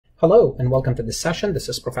Hello and welcome to this session. This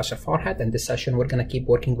is Professor Farhat. In this session, we're going to keep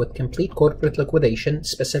working with complete corporate liquidation.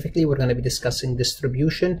 Specifically, we're going to be discussing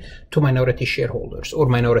distribution to minority shareholders or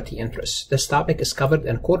minority interests. This topic is covered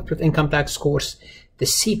in corporate income tax course, the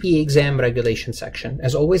CPA exam regulation section.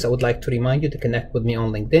 As always, I would like to remind you to connect with me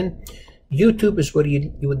on LinkedIn. YouTube is where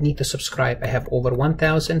you would need to subscribe. I have over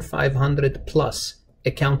 1,500 plus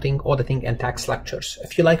accounting, auditing, and tax lectures.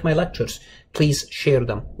 If you like my lectures, please share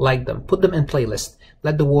them, like them, put them in playlist.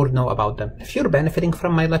 Let the world know about them. If you're benefiting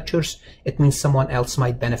from my lectures, it means someone else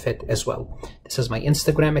might benefit as well. This is my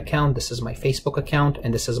Instagram account, this is my Facebook account,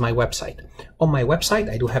 and this is my website. On my website,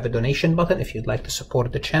 I do have a donation button if you'd like to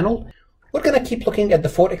support the channel. We're going to keep looking at the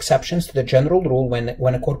 4 exceptions to the general rule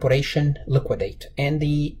when a corporation liquidate. And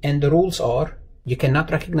the rules are, you cannot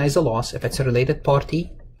recognize a loss if it's a related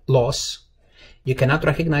party loss. You cannot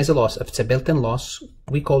recognize a loss if it's a built-in loss.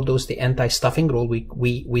 We call those the anti-stuffing rule.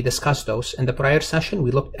 We discussed those. In the prior session, we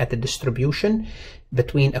looked at the distribution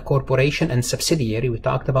between a corporation and subsidiary. We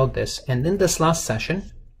talked about this. And in this last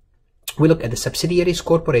session, we look at the subsidiary's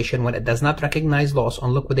corporation when it does not recognize loss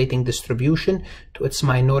on liquidating distribution to its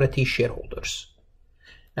minority shareholders.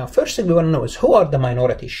 Now, first thing we want to know is who are the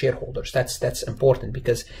minority shareholders? That's important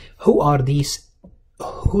because who are these?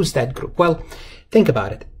 Who's that group? Well, think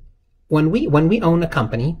about it. When we own a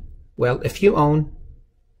company, well, if you own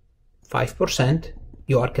 5%,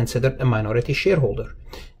 you are considered a minority shareholder.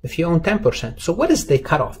 If you own 10%, so what is the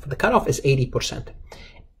cutoff? The cutoff is 80%.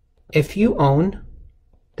 If you own,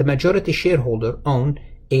 the majority shareholder own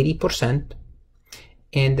 80%,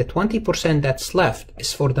 and the 20% that's left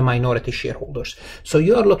is for the minority shareholders. So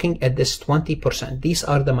you are looking at this 20%. These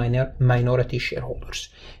are the minority shareholders.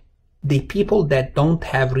 The people that don't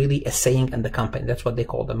have really a saying in the company. That's what they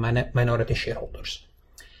call the minority shareholders.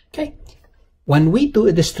 Okay. When we do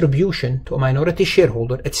a distribution to a minority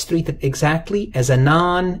shareholder, it's treated exactly as a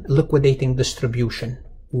non-liquidating distribution.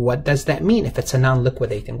 What does that mean if it's a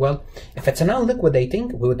non-liquidating? Well, if it's a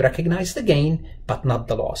non-liquidating, we would recognize the gain, but not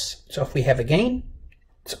the loss. So if we have a gain,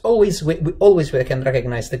 it's always we can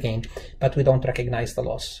recognize the gain, but we don't recognize the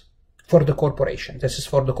loss. For the corporation, this is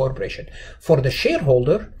for the corporation. For the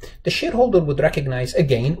shareholder would recognize a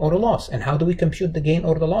gain or a loss. And how do we compute the gain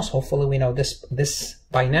or the loss? Hopefully we know this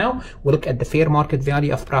by now. We look at the fair market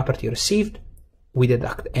value of property received. We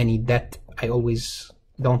deduct any debt. I always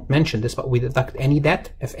don't mention this, but we deduct any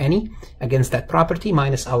debt, if any, against that property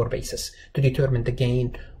minus our basis to determine the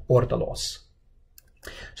gain or the loss.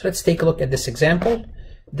 So let's take a look at this example.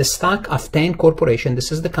 The stock of 10 Corporation,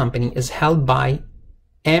 this is the company, is held by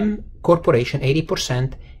M Corporation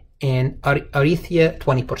 80% and Arithia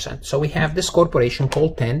 20%. So we have this corporation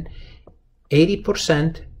called 10.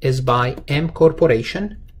 80% is by M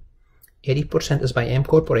Corporation. 80% is by M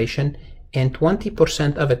Corporation, and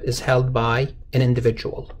 20% of it is held by an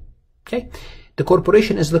individual. Okay. The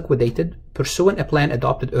corporation is liquidated pursuant a plan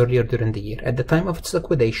adopted earlier during the year. At the time of its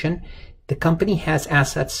liquidation, the company has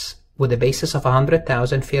assets with a basis of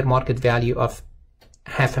 100,000, fair market value of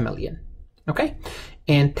 $500,000. Okay.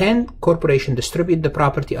 And 10 Corporation distribute the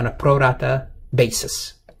property on a pro rata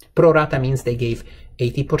basis. Pro rata means they gave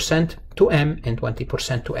 80% to M and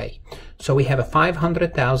 20% to A. So we have a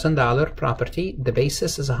 $500,000 property. The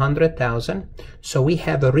basis is 100,000. So we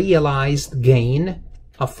have a realized gain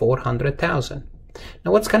of 400,000.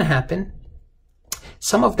 Now what's going to happen?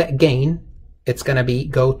 Some of that gain, it's going to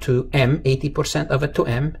go to M, 80% of it to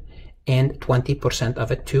M, and 20%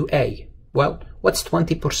 of it to A. Well, what's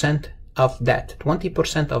 20% of that?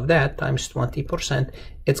 20% of that times 20%,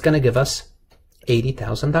 it's going to give us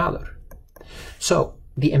 $80,000. So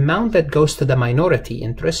the amount that goes to the minority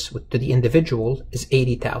interest, to the individual, is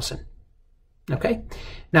 $80,000. Okay.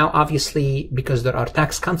 Now, obviously, because there are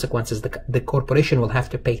tax consequences, the corporation will have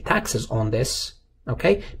to pay taxes on this.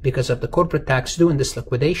 Okay. Because of the corporate tax due in this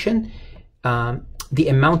liquidation, the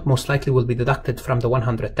amount most likely will be deducted from the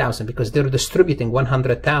 100,000 because they're distributing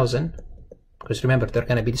 100,000. Because remember, they're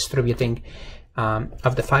going to be distributing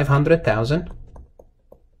of the 500,000,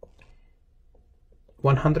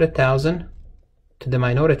 100,000 to the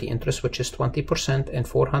minority interest, which is 20%, and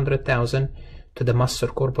 400,000 to the master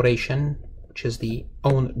corporation, which is the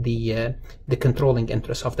controlling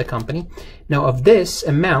interest of the company. Now, of this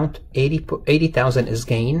amount, 80,000 is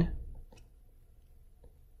gain.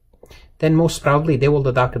 Then most probably they will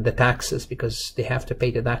deduct the taxes because they have to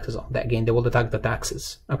pay the taxes on that gain. They will deduct the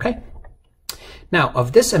taxes. Okay. Now,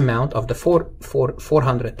 of this amount, of the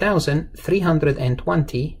 400,000,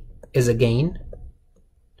 320 is a gain,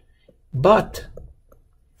 but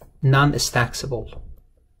none is taxable.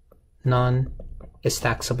 None is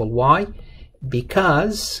taxable. Why?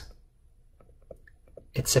 Because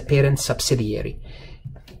it's a parent subsidiary.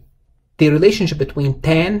 The relationship between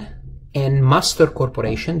TAN and Master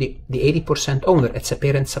Corporation, the 80% owner, it's a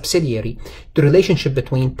parent subsidiary. The relationship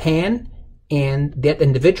between TAN and that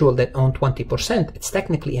individual that owned 20%, it's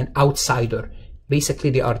technically an outsider.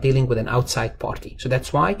 Basically, they are dealing with an outside party. So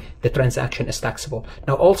that's why the transaction is taxable.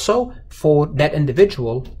 Now also, for that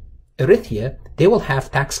individual, Erythia, they will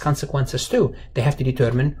have tax consequences too. They have to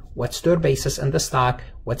determine what's their basis in the stock,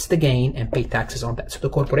 what's the gain, and pay taxes on that. So the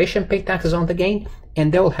corporation pay taxes on the gain,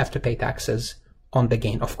 and they will have to pay taxes on the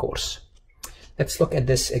gain, of course. Let's look at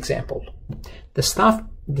this example. The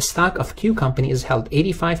stock of Q company is held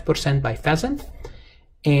 85% by Pheasant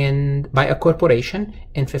and by a corporation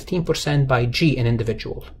and 15% by G, an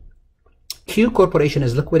individual. Q Corporation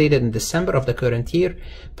is liquidated in December of the current year,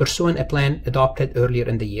 pursuing a plan adopted earlier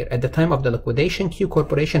in the year. At the time of the liquidation, Q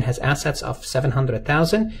Corporation has assets of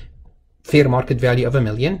 $700,000, fair market value of $1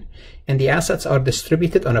 million, and the assets are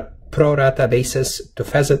distributed on a pro rata basis to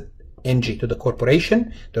Pheasant and G. To the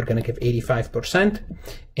corporation, they're going to give 85%,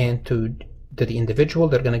 and to the individual,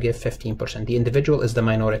 they're going to give 15%. The individual is the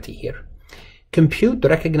minority here. Compute the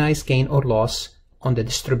recognized gain or loss on the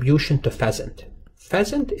distribution to Pheasant.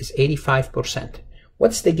 Pheasant is 85%.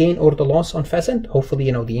 What's the gain or the loss on Pheasant? Hopefully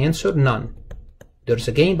you know the answer. None. There's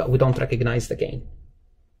a gain, but we don't recognize the gain.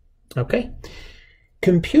 Okay?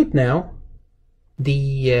 Compute now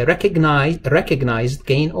the recognized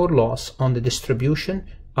gain or loss on the distribution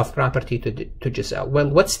of property to Giselle.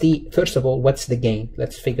 Well, first of all, what's the gain?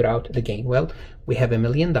 Let's figure out the gain. Well, we have $1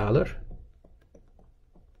 million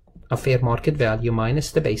of fair market value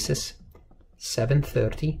minus the basis,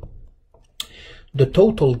 730. The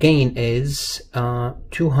total gain is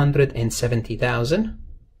 270,000.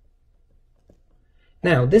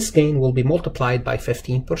 Now, this gain will be multiplied by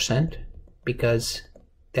 15% because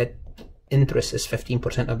that interest is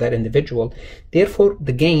 15% of that individual. Therefore,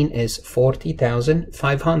 the gain is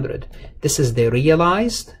 40,500. This is the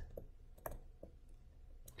realized,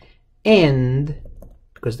 and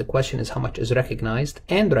because the question is how much is recognized,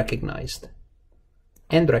 and recognized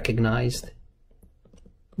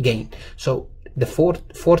gain. So the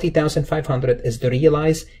 40,500 is the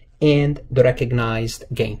realized and the recognized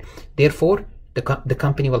gain. Therefore, the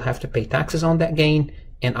company will have to pay taxes on that gain,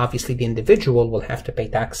 and obviously the individual will have to pay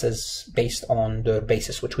taxes based on their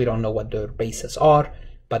basis, which we don't know what their bases are,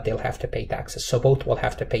 but they'll have to pay taxes. So both will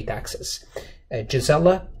have to pay taxes.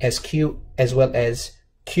 Gisela as Q as well as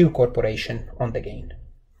Q Corporation on the gain.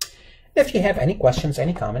 If you have any questions,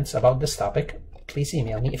 any comments about this topic, please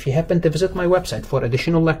email me. If you happen to visit my website for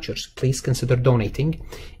additional lectures, please consider donating.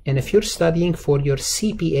 And if you're studying for your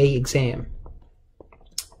CPA exam,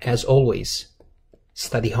 as always,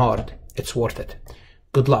 study hard. It's worth it.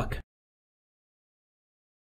 Good luck.